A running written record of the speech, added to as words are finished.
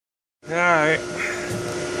Alright.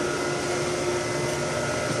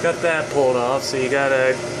 Got that pulled off, so you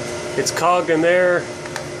gotta, it's cogged in there.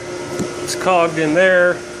 It's cogged in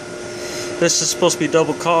there. This is supposed to be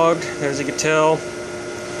double cogged, as you can tell.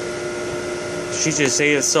 She just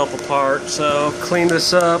ate itself apart, so clean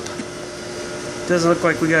this up. Doesn't look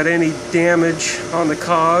like we got any damage on the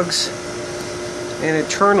cogs. And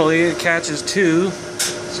internally it catches too,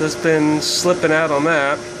 so it's been slipping out on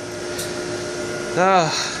that.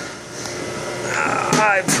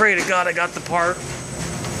 I pray to God I got the part.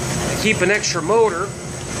 I keep an extra motor.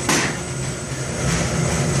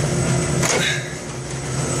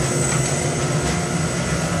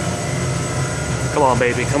 Come on,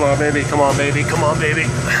 baby. Come on, baby. Come on, baby. Come on, baby.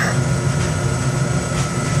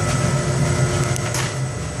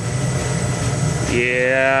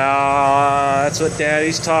 Yeah, that's what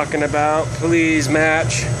Daddy's talking about. Please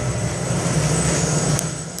match.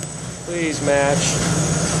 Please match.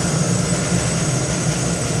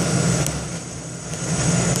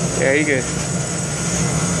 Yeah, you good.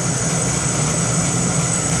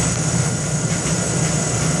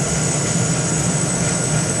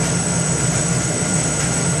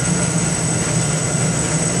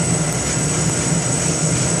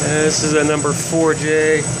 This is a number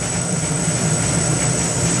 4J.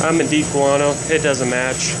 I'm in deep guano. It doesn't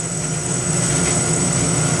match.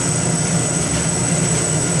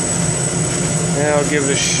 Now I'll give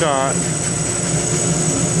it a shot.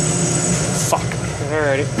 Fuck.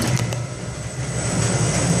 Alrighty.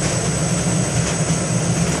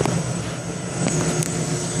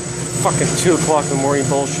 Fucking 2 o'clock in the morning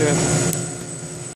bullshit.